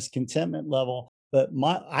stayed in this contentment level. But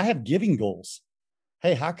I have giving goals.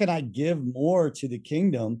 Hey, how can I give more to the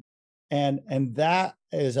kingdom? And that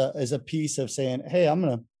is a piece of saying, hey, I'm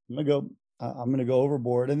gonna go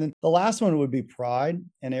overboard. And then the last one would be pride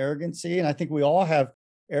and arrogancy. And I think we all have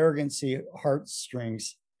arrogancy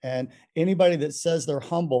heartstrings. And anybody that says they're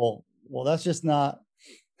humble, well, that's just not.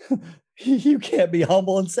 You can't be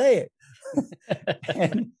humble and say it.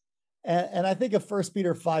 and I think of 1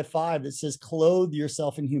 Peter 5:5 that says, "Clothe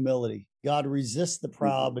yourself in humility. God resists the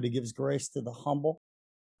proud, but He gives grace to the humble."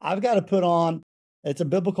 I've got to put on. It's a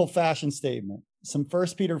biblical fashion statement. Some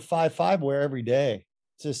 1 Peter 5:5 wear every day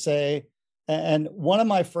to say. And one of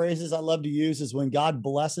my phrases I love to use is when God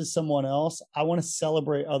blesses someone else, I want to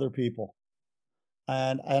celebrate other people.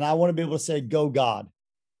 And I want to be able to say, go God.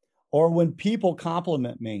 Or when people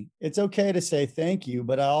compliment me, it's okay to say thank you,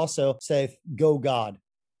 but I also say, go God.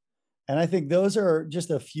 And I think those are just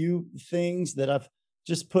a few things that I've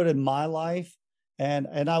just put in my life.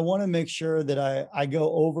 And I want to make sure that I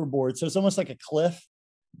go overboard. So it's almost like a cliff.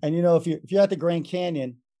 And if you're at the Grand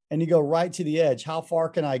Canyon and you go right to the edge, how far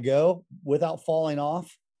can I go without falling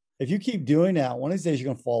off? If you keep doing that, one of these days you're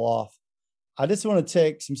going to fall off. I just want to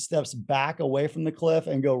take some steps back away from the cliff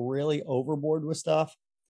and go really overboard with stuff.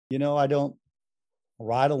 I don't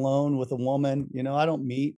ride alone with a woman. I don't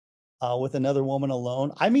meet with another woman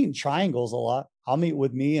alone. I meet in triangles a lot. I'll meet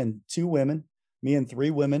with me and 2 women, me and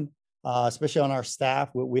 3 women, especially on our staff.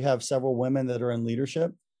 We have several women that are in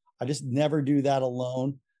leadership. I just never do that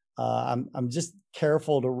alone. I'm just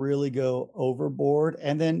careful to really go overboard.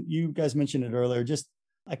 And then you guys mentioned it earlier, just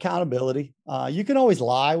accountability. You can always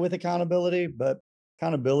lie with accountability, but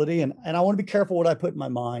accountability, and I want to be careful what I put in my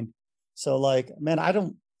mind. So man, I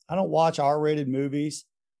don't watch R-rated movies.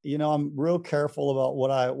 I'm real careful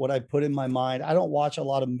about what I put in my mind. I don't watch a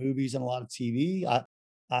lot of movies and a lot of TV.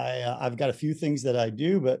 I've got a few things that I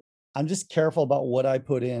do, but I'm just careful about what I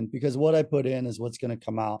put in, because what I put in is what's going to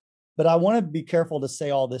come out. But I want to be careful to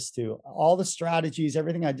say all this too. All the strategies,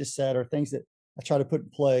 everything I just said are things that I try to put in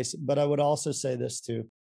place. But I would also say this too,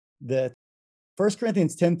 that 1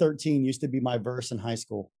 Corinthians 10:13 used to be my verse in high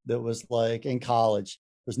school. That was like in college.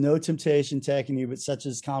 There's no temptation taking you, but such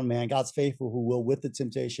as common man. God's faithful, who will with the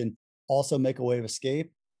temptation also make a way of escape.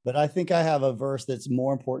 But I think I have a verse that's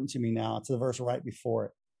more important to me now. It's the verse right before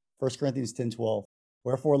it. 1 Corinthians 10:12.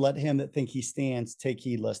 Wherefore let him that think he stands take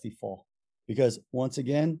heed lest he fall. Because once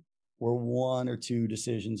again, we're 1 or 2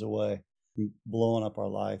 decisions away from blowing up our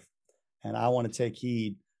life. And I want to take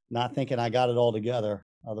heed, not thinking I got it all together.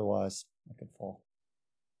 Otherwise, I could fall.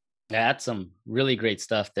 That's some really great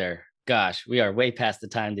stuff there. Gosh, we are way past the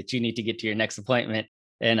time that you need to get to your next appointment.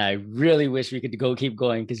 And I really wish we could keep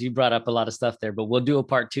going, because you brought up a lot of stuff there, but we'll do a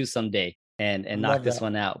part 2 someday and knock this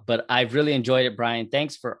one out. But I've really enjoyed it, Brian.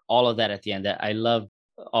 Thanks for all of that at the end. I love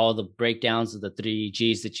all the breakdowns of the 3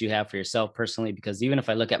 G's that you have for yourself personally, because even if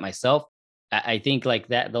I look at myself, I think like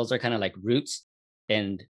that, those are kind of like roots,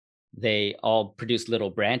 and they all produce little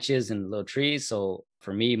branches and little trees. So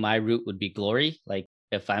for me, my root would be glory. Like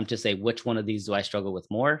if I'm to say which one of these do I struggle with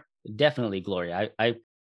more, definitely glory.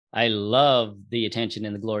 I love the attention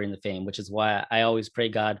and the glory and the fame, which is why I always pray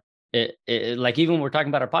God. Like even when we're talking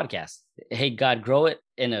about our podcast, hey, God, grow it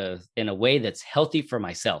in a way that's healthy for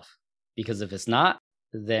myself. Because if it's not,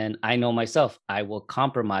 then I know myself, I will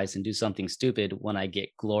compromise and do something stupid when I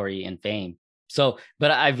get glory and fame. So,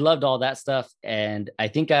 but I've loved all that stuff. And I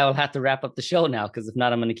think I'll have to wrap up the show now, because if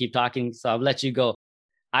not, I'm going to keep talking. So I'll let you go.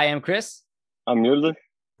 I am Chris. I'm Yurli.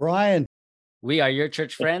 Brian. We are your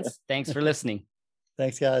church friends. Thanks for listening.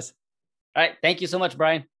 Thanks, guys. All right. Thank you so much,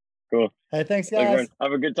 Brian. Cool. Hey, thanks, guys.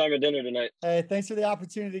 Have a good time at dinner tonight. Hey, thanks for the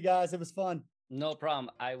opportunity, guys. It was fun. No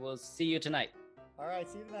problem. I will see you tonight. All right.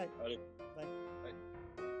 See you tonight. Bye.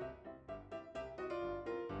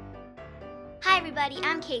 Hi, everybody.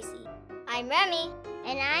 I'm Casey. I'm Remy.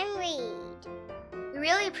 And I'm Reed. We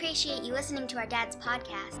really appreciate you listening to our dad's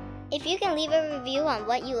podcast. If you can leave a review on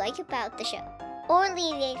what you like about the show, Or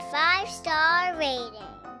leave a 5-star rating.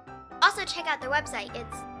 Also, check out their website.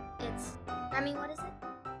 It's Remy, what is it?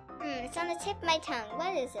 It's on the tip of my tongue.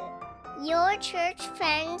 What is it?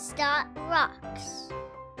 yourchurchfriends.rocks.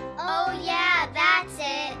 Oh, yeah, that's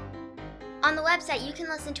it. On the website, you can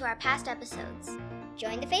listen to our past episodes.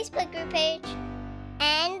 Join the Facebook group page.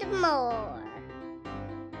 And more.